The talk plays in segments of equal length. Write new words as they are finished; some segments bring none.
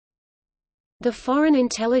The Foreign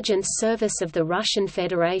Intelligence Service of the Russian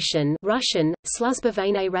Federation Russian, Sluzba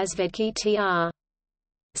Vayne Razvedki tr.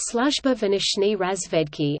 Sluzba Venishny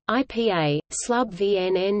Razvedki, IPA, Slub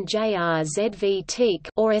VNNJRZV TIK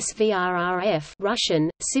or SVRRF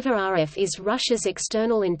Russian, SIVRRF is Russia's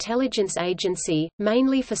external intelligence agency,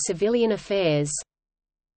 mainly for civilian affairs.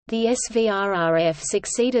 The SVRRF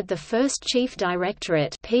succeeded the first Chief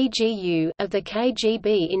Directorate (PGU) of the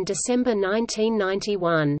KGB in December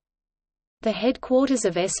 1991. The headquarters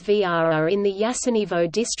of SVR are in the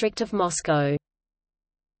Yasenevo district of Moscow.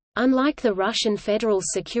 Unlike the Russian Federal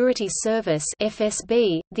Security Service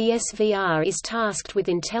 (FSB), the SVR is tasked with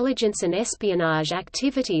intelligence and espionage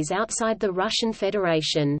activities outside the Russian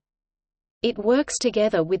Federation. It works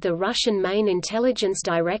together with the Russian Main Intelligence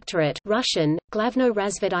Directorate Russian, Glavno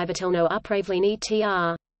razvedivatelno upravlenie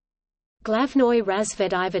tr. Glavnoy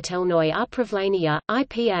razvedivatelnoy upravlenia,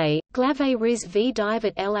 IPA, Glave Riz v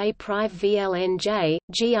Divat La Prive VLNJ,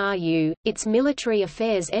 GRU, its military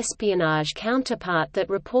affairs espionage counterpart that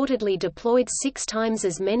reportedly deployed 6 times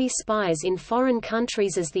as many spies in foreign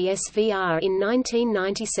countries as the SVR in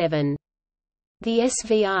 1997. The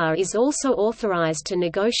SVR is also authorized to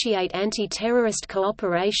negotiate anti-terrorist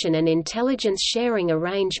cooperation and intelligence sharing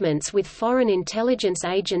arrangements with foreign intelligence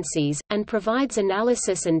agencies, and provides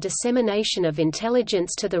analysis and dissemination of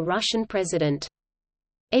intelligence to the Russian president.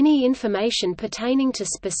 Any information pertaining to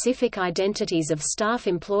specific identities of staff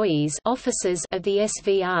employees officers of the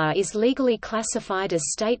SVR is legally classified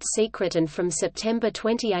as state secret, and from September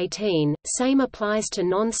 2018, same applies to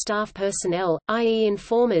non-staff personnel, i.e.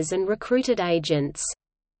 informers and recruited agents.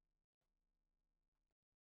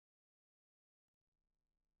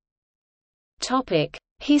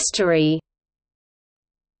 History.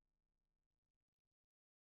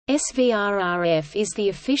 SVRRF is the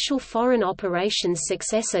official foreign operations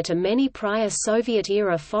successor to many prior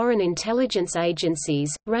Soviet-era foreign intelligence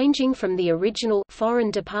agencies, ranging from the original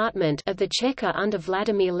Foreign Department of the Cheka under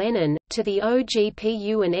Vladimir Lenin, to the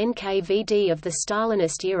OGPU and NKVD of the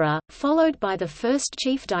Stalinist era, followed by the first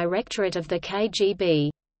Chief Directorate of the KGB.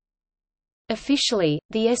 Officially,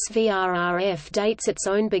 the SVRRF dates its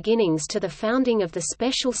own beginnings to the founding of the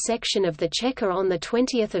Special Section of the Cheka on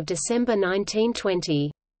 20 December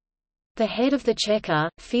 1920. The head of the Cheka,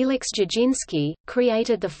 Felix Dzerzhinsky,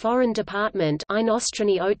 created the Foreign Department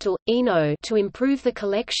to improve the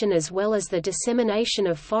collection as well as the dissemination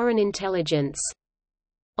of foreign intelligence.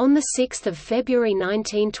 On 6 February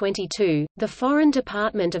 1922, the Foreign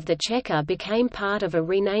Department of the Cheka became part of a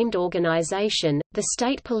renamed organization, the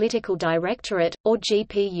State Political Directorate, or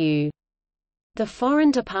GPU. The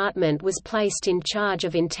Foreign Department was placed in charge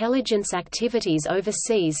of intelligence activities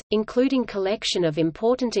overseas, including collection of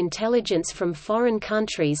important intelligence from foreign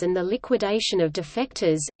countries and the liquidation of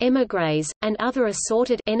defectors, émigrés, and other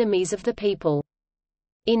assorted enemies of the people.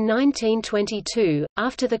 In 1922,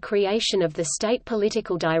 after the creation of the State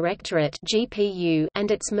Political Directorate (GPU)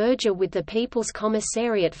 and its merger with the People's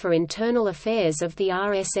Commissariat for Internal Affairs of the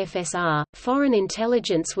RSFSR, foreign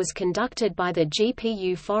intelligence was conducted by the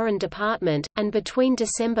GPU Foreign Department, and between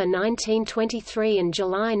December 1923 and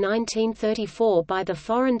July 1934 by the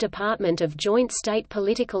Foreign Department of Joint State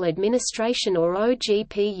Political Administration or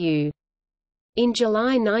OGPU. In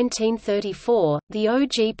July 1934, the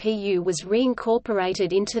OGPU was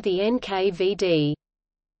reincorporated into the NKVD.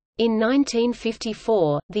 In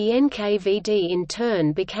 1954, the NKVD in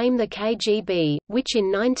turn became the KGB, which in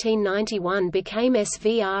 1991 became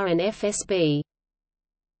SVR and FSB.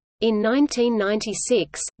 In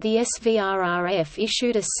 1996, the SVRRF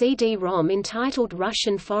issued a CD-ROM entitled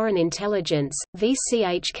Russian Foreign Intelligence,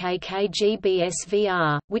 VCHK KGB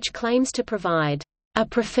SVR, which claims to provide a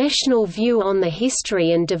professional view on the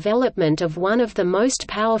history and development of one of the most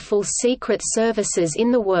powerful secret services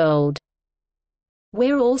in the world,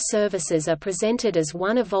 where all services are presented as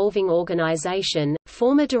one evolving organization.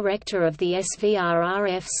 Former director of the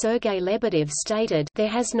SVRRF Sergei Lebedev stated, "There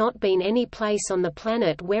has not been any place on the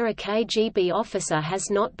planet where a KGB officer has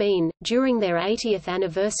not been." During their 80th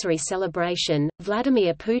anniversary celebration,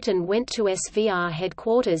 Vladimir Putin went to SVR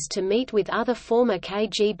headquarters to meet with other former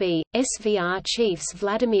KGB, SVR chiefs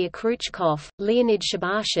Vladimir Khrushchev, Leonid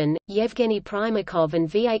Shabashin, Yevgeny Primakov and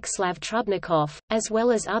Vyacheslav Trubnikov, as well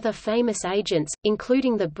as other famous agents,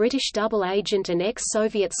 including the British double agent and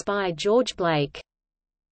ex-Soviet spy George Blake.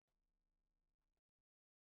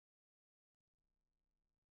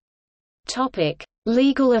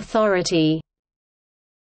 Legal authority.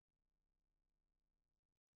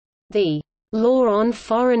 The Law on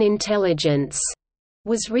Foreign Intelligence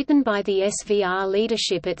was written by the SVR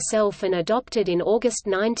leadership itself and adopted in August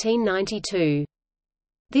 1992.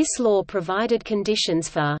 This law provided conditions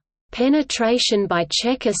for penetration by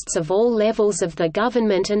Chekists of all levels of the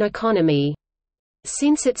government and economy,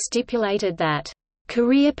 since it stipulated that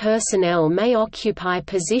career personnel may occupy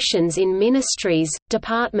positions in ministries,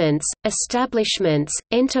 departments, establishments,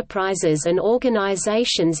 enterprises and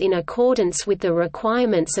organizations in accordance with the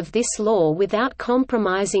requirements of this law without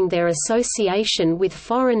compromising their association with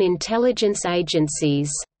foreign intelligence agencies.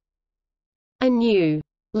 A new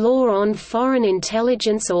law on foreign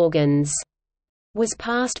intelligence organs was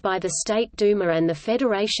passed by the State Duma and the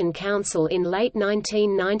Federation Council in late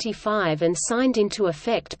 1995 and signed into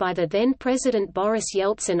effect by the then-President Boris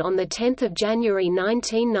Yeltsin on 10 January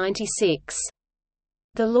 1996.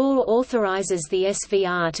 The law authorizes the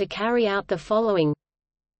SVR to carry out the following: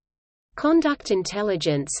 conduct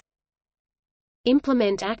intelligence,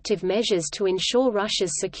 implement active measures to ensure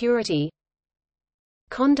Russia's security,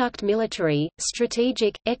 conduct military,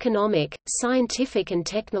 strategic, economic, scientific and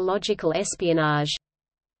technological espionage,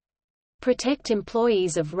 protect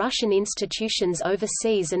employees of Russian institutions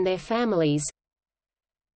overseas and their families,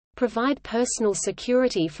 provide personal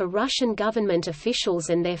security for Russian government officials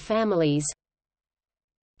and their families,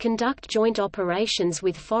 conduct joint operations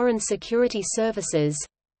with foreign security services,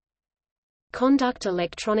 conduct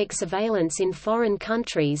electronic surveillance in foreign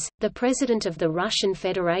countries. The President of the Russian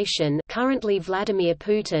Federation, currently Vladimir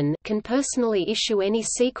Putin, can personally issue any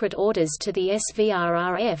secret orders to the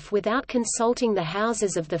SVRRF without consulting the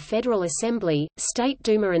houses of the Federal Assembly, State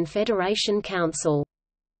Duma and Federation Council.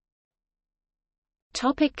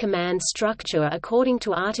 Topic: command structure. According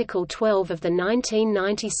to Article 12 of the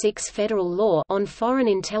 1996 Federal Law on Foreign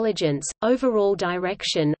Intelligence, overall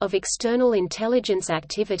direction of external intelligence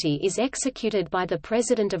activity is executed by the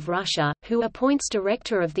President of Russia, who appoints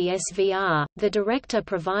Director of the SVR. The Director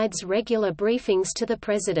provides regular briefings to the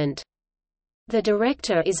President. The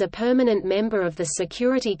Director is a permanent member of the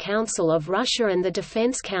Security Council of Russia and the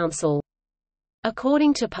Defense Council.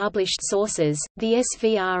 According to published sources, the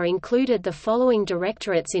SVR included the following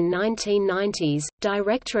directorates in 1990s: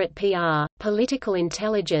 Directorate PR, Political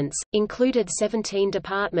Intelligence, included 17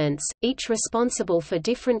 departments, each responsible for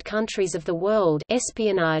different countries of the world,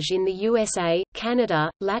 espionage in the USA, Canada,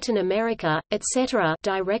 Latin America, etc.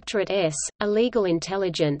 Directorate S, Illegal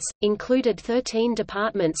Intelligence, included 13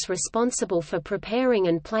 departments responsible for preparing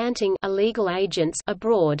and planting illegal agents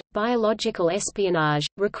abroad, biological espionage,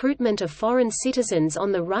 recruitment of foreign citizens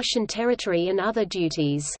on the Russian territory and other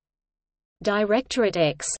duties. Directorate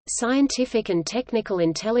X, Scientific and Technical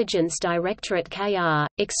Intelligence. Directorate KR,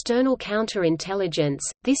 External Counterintelligence.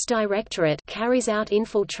 This directorate carries out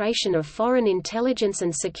infiltration of foreign intelligence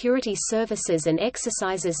and security services and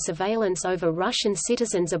exercises surveillance over Russian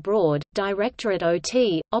citizens abroad. Directorate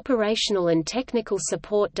OT, Operational and Technical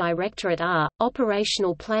Support. Directorate R,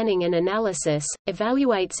 Operational Planning and Analysis,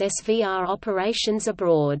 evaluates SVR operations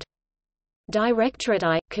abroad. Directorate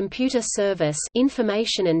I, Computer Service,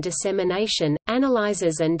 Information and Dissemination,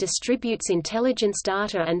 analyzes and distributes intelligence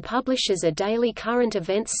data and publishes a daily current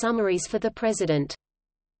events summaries for the President.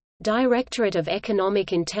 Directorate of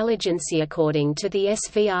Economic Intelligence. According to the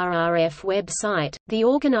SVRRF website, the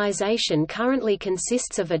organization currently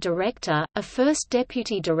consists of a director, a first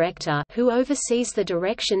deputy director who oversees the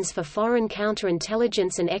directions for foreign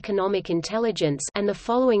counterintelligence and economic intelligence, and the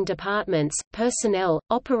following departments: personnel,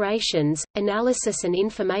 operations, analysis and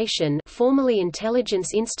information, formerly Intelligence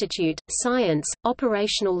Institute, science,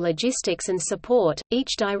 operational logistics and support.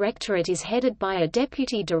 Each directorate is headed by a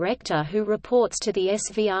deputy director who reports to the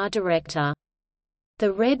SVR director.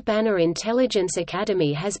 The Red Banner Intelligence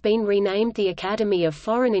Academy has been renamed the Academy of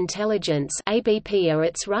Foreign Intelligence (ABP) are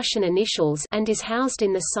its Russian initials, and is housed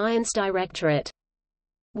in the Science Directorate.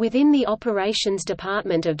 Within the Operations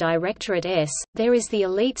Department of Directorate S, there is the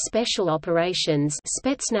Elite Special Operations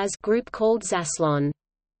Spetsnaz group called Zaslon.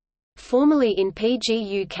 Formerly in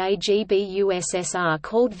PGUKGB USSR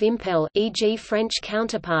called Vimpel, e.g. French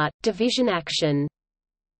counterpart, Division Action.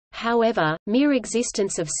 However, mere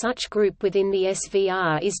existence of such group within the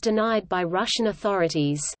SVR is denied by Russian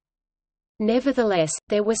authorities. Nevertheless,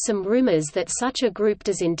 there were some rumors that such a group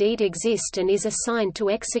does indeed exist and is assigned to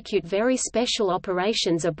execute very special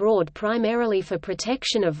operations abroad, primarily for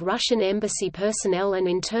protection of Russian embassy personnel and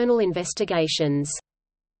internal investigations.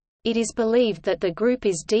 It is believed that the group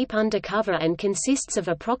is deep undercover and consists of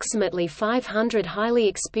approximately 500 highly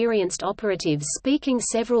experienced operatives speaking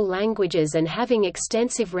several languages and having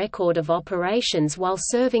extensive record of operations while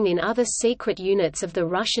serving in other secret units of the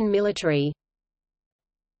Russian military.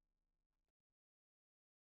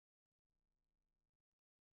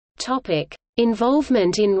 Topic: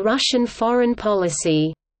 Involvement in Russian foreign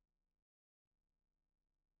policy.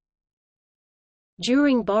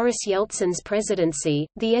 During Boris Yeltsin's presidency,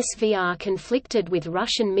 the SVR conflicted with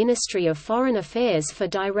Russian Ministry of Foreign Affairs for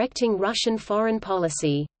directing Russian foreign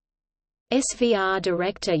policy. SVR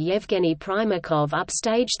director Yevgeny Primakov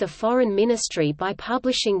upstaged the foreign ministry by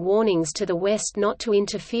publishing warnings to the West not to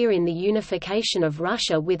interfere in the unification of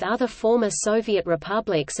Russia with other former Soviet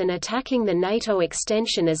republics and attacking the NATO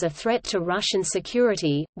extension as a threat to Russian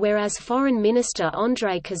security, whereas Foreign Minister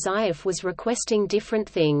Andrei Kazayev was requesting different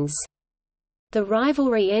things. The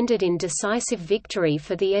rivalry ended in decisive victory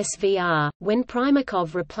for the SVR, when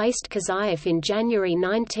Primakov replaced Kazayev in January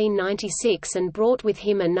 1996 and brought with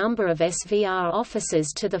him a number of SVR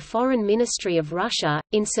officers to the Foreign Ministry of Russia.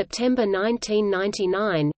 In September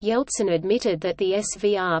 1999, Yeltsin admitted that the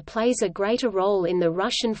SVR plays a greater role in the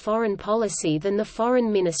Russian foreign policy than the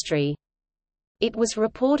Foreign Ministry. It was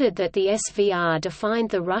reported that the SVR defined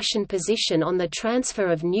the Russian position on the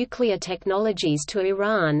transfer of nuclear technologies to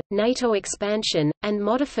Iran, NATO expansion, and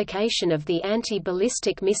modification of the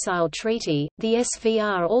Anti-Ballistic Missile Treaty. The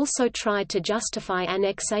SVR also tried to justify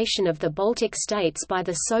annexation of the Baltic states by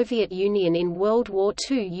the Soviet Union in World War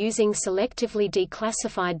II using selectively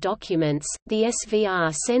declassified documents. The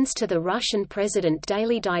SVR sends to the Russian president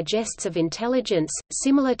daily digests of intelligence,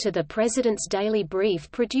 similar to the President's Daily Brief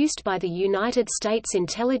produced by the United States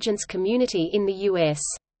intelligence community in the U.S.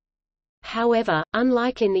 However,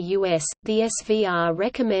 unlike in the U.S., the SVR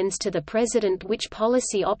recommends to the President which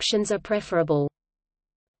policy options are preferable.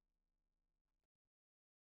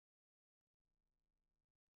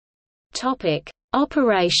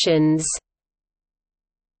 Operations.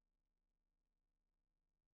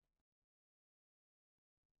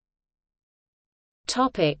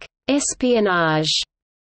 Espionage.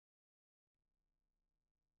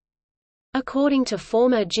 According to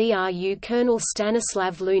former GRU Colonel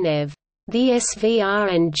Stanislav Lunev, the SVR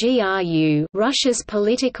and GRU, Russia's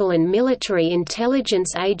political and military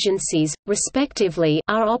intelligence agencies, respectively,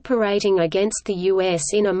 are operating against the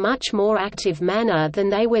US in a much more active manner than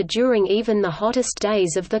they were during even the hottest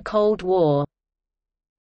days of the Cold War.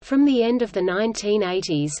 From the end of the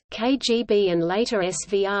 1980s, KGB and later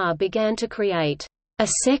SVR began to create a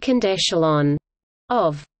second echelon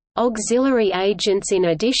of auxiliary agents in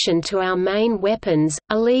addition to our main weapons,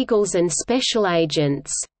 illegals and special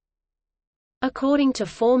agents, according to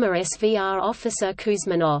former SVR officer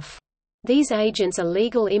Kuzmanov. These agents are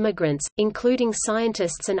legal immigrants, including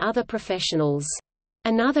scientists and other professionals.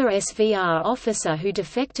 Another SVR officer who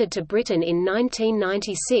defected to Britain in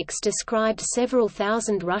 1996 described several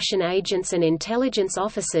thousand Russian agents and intelligence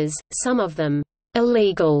officers, some of them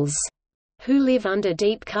illegals, who live under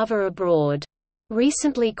deep cover abroad.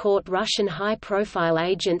 Recently caught Russian high-profile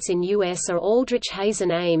agents in U.S. are Aldrich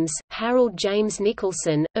Hazen Ames, Harold James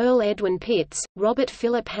Nicholson, Earl Edwin Pitts, Robert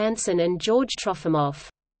Philip Hansen and George Trofimov.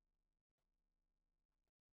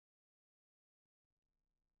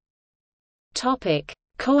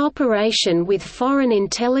 Cooperation with foreign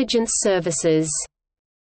intelligence services.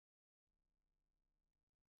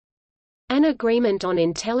 An agreement on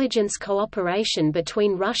intelligence cooperation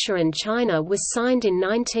between Russia and China was signed in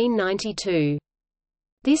 1992.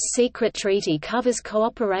 This secret treaty covers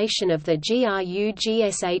cooperation of the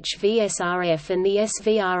GRU-GSH-VSRF and the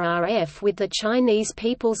SVRRF with the Chinese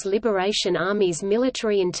People's Liberation Army's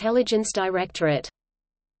Military Intelligence Directorate.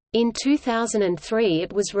 In 2003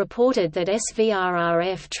 it was reported that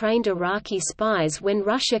SVRRF trained Iraqi spies when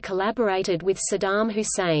Russia collaborated with Saddam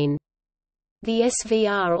Hussein. The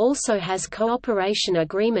SVR also has cooperation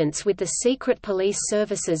agreements with the secret police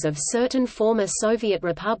services of certain former Soviet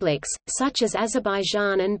republics, such as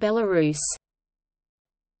Azerbaijan and Belarus.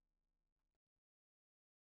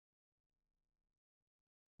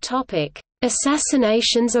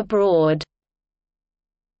 Assassinations abroad.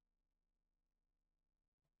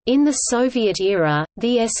 In the Soviet era,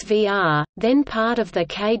 the SVR, then part of the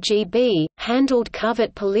KGB, handled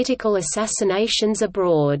covert political assassinations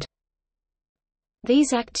abroad.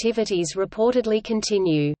 These activities reportedly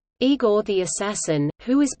continue. Igor the Assassin,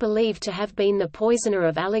 who is believed to have been the poisoner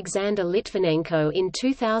of Alexander Litvinenko in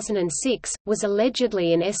 2006, was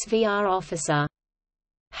allegedly an SVR officer.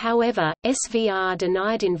 However, SVR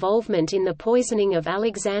denied involvement in the poisoning of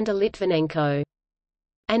Alexander Litvinenko.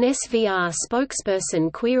 An SVR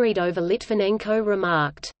spokesperson queried over Litvinenko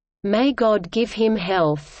remarked, "May God give him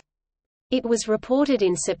health." It was reported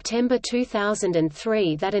in September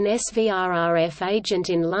 2003 that an SVRRF agent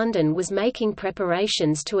in London was making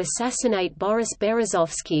preparations to assassinate Boris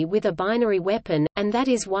Berezovsky with a binary weapon, and that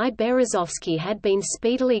is why Berezovsky had been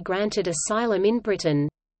speedily granted asylum in Britain.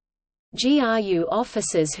 GRU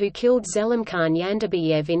officers who killed Zelimkhan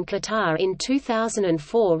Yandabayev in Qatar in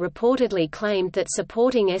 2004 reportedly claimed that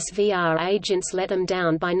supporting SVR agents let them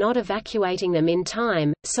down by not evacuating them in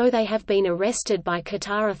time, so they have been arrested by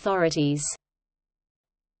Qatar authorities.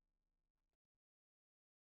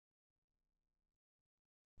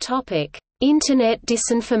 Internet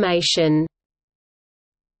disinformation.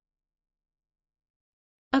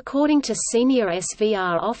 According to senior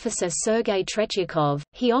SVR officer Sergei Tretyakov,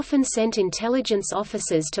 he often sent intelligence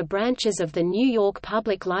officers to branches of the New York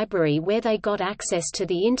Public Library where they got access to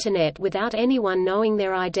the Internet without anyone knowing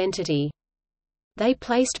their identity. They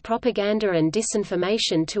placed propaganda and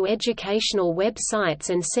disinformation to educational websites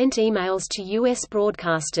and sent emails to U.S.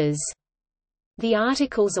 broadcasters. The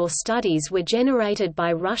articles or studies were generated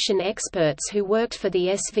by Russian experts who worked for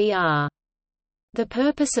the SVR. The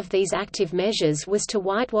purpose of these active measures was to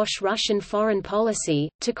whitewash Russian foreign policy,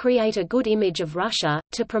 to create a good image of Russia,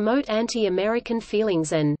 to promote anti-American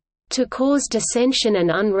feelings and to cause dissension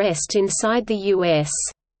and unrest inside the U.S.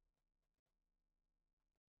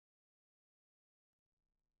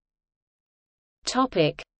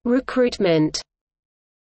 Recruitment.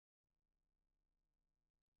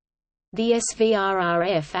 The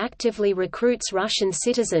SVRRF actively recruits Russian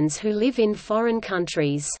citizens who live in foreign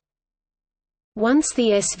countries. Once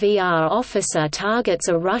the SVR officer targets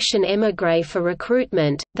a Russian émigré for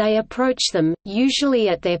recruitment, they approach them, usually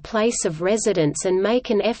at their place of residence, and make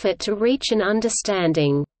an effort to reach an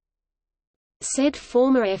understanding," said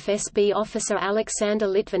former FSB officer Alexander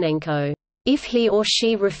Litvinenko. If he or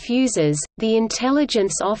she refuses, the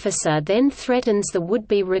intelligence officer then threatens the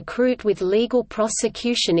would-be recruit with legal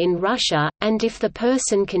prosecution in Russia, and if the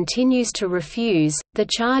person continues to refuse, the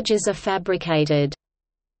charges are fabricated.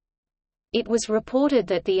 It was reported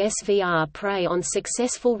that the SVR prey on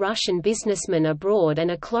successful Russian businessmen abroad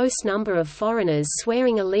and a close number of foreigners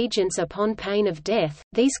swearing allegiance upon pain of death.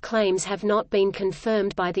 These claims have not been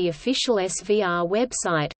confirmed by the official SVR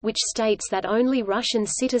website, which states that only Russian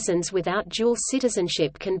citizens without dual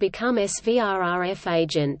citizenship can become SVRRF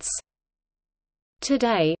agents.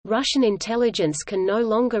 Today, Russian intelligence can no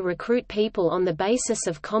longer recruit people on the basis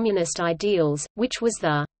of communist ideals, which was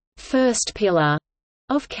the first pillar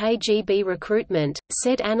of KGB recruitment,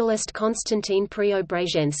 said analyst Konstantin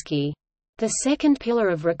Preobrazhensky. The second pillar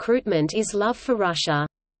of recruitment is love for Russia.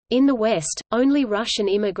 In the West, only Russian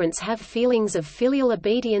immigrants have feelings of filial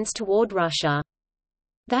obedience toward Russia.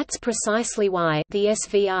 That's precisely why the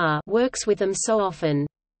SVR works with them so often.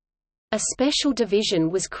 A special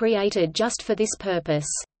division was created just for this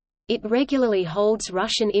purpose. It regularly holds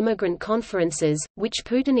Russian immigrant conferences, which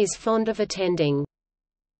Putin is fond of attending.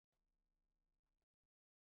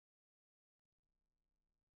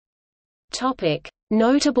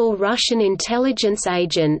 Notable Russian intelligence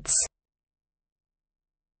agents.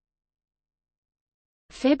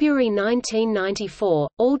 February 1994,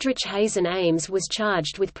 Aldrich Hazen Ames was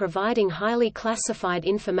charged with providing highly classified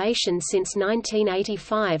information since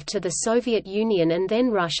 1985 to the Soviet Union and then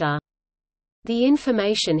Russia. The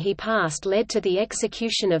information he passed led to the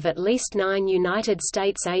execution of at least 9 United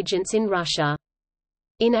States agents in Russia.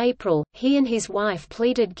 In April, he and his wife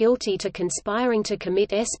pleaded guilty to conspiring to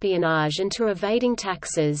commit espionage and to evading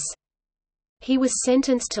taxes. He was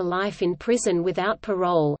sentenced to life in prison without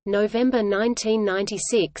parole. November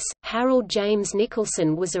 1996, Harold James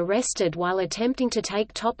Nicholson was arrested while attempting to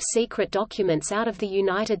take top-secret documents out of the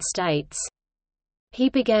United States. He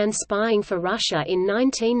began spying for Russia in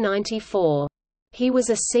 1994. He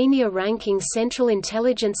was a senior-ranking Central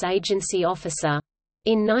Intelligence Agency officer.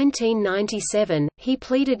 In 1997, he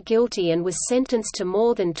pleaded guilty and was sentenced to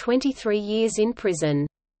more than 23 years in prison.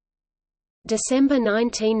 December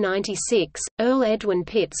 1996, Earl Edwin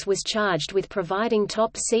Pitts was charged with providing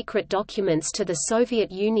top-secret documents to the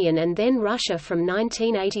Soviet Union and then Russia from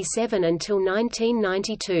 1987 until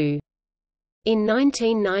 1992. In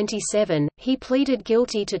 1997, he pleaded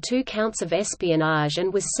guilty to 2 counts of espionage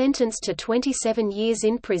and was sentenced to 27 years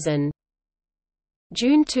in prison.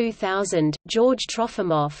 June 2000, George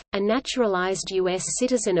Trofimov, a naturalized U.S.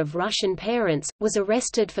 citizen of Russian parents, was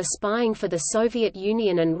arrested for spying for the Soviet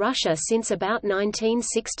Union and Russia since about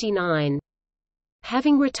 1969.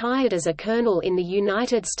 Having retired as a colonel in the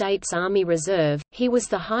United States Army Reserve, he was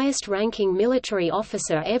the highest-ranking military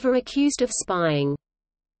officer ever accused of spying.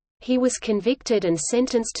 He was convicted and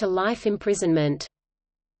sentenced to life imprisonment.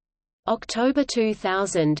 October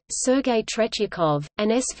 2000, Sergei Tretyakov, an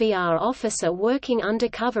SVR officer working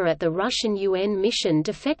undercover at the Russian UN mission,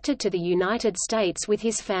 defected to the United States with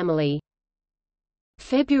his family.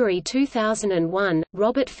 February 2001,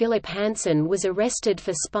 Robert Philip Hansen was arrested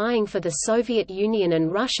for spying for the Soviet Union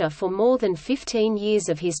and Russia for more than 15 years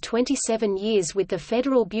of his 27 years with the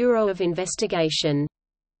Federal Bureau of Investigation.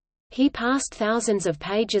 He passed thousands of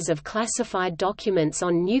pages of classified documents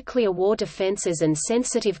on nuclear war defenses and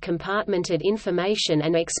sensitive compartmented information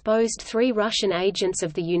and exposed 3 Russian agents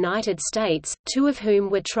of the United States, 2 of whom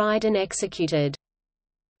were tried and executed.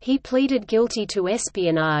 He pleaded guilty to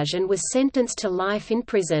espionage and was sentenced to life in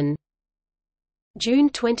prison. June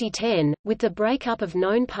 2010, with the breakup of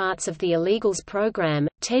known parts of the illegals program,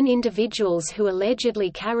 10 individuals who allegedly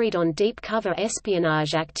carried on deep-cover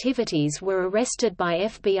espionage activities were arrested by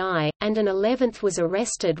FBI, and an 11th was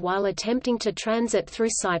arrested while attempting to transit through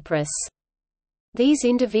Cyprus. These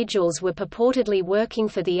individuals were purportedly working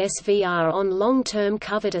for the SVR on long-term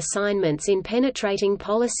covert assignments in penetrating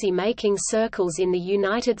policy-making circles in the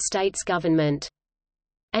United States government.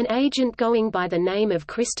 An agent going by the name of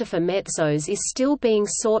Christopher Metzos is still being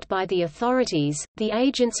sought by the authorities. The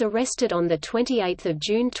agents arrested on 28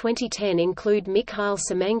 June 2010 include Mikhail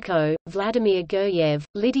Semenko, Vladimir Guryev,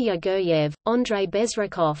 Lydia Guryev, Andrei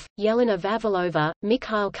Bezrikov, Yelena Vavilova,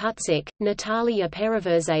 Mikhail Kutzik, Natalia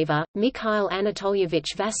Pereverzeva, Mikhail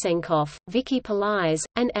Anatolyevich Vasenkov, Vicky Pillais,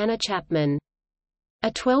 and Anna Chapman.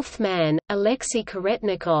 A 12th man, Alexei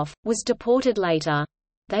Karetnikov, was deported later.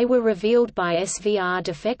 They were revealed by SVR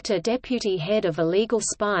defector deputy head of illegal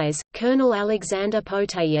spies, Colonel Alexander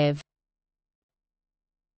Potayev.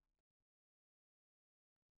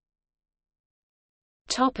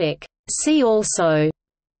 See also: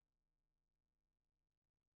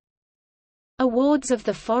 Awards of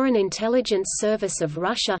the Foreign Intelligence Service of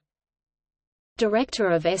Russia, Director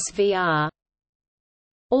of SVR,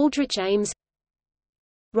 Aldrich Ames,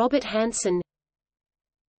 Robert Hansen,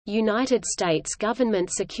 United States government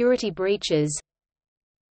security breaches,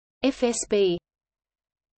 FSB,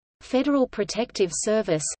 Federal Protective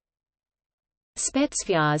Service,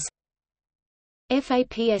 Spetsnaz,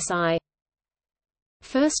 FAPSI,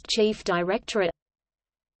 First Chief Directorate,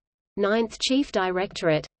 Ninth Chief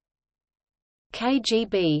Directorate,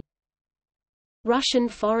 KGB, Russian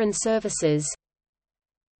Foreign Services,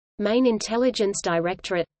 Main Intelligence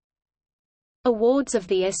Directorate, Awards of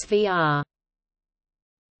the SVR.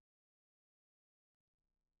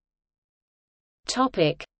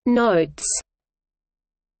 Notes.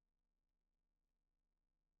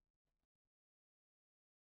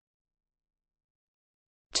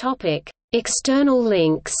 External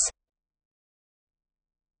links.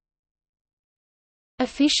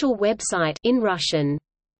 Official website in Russian.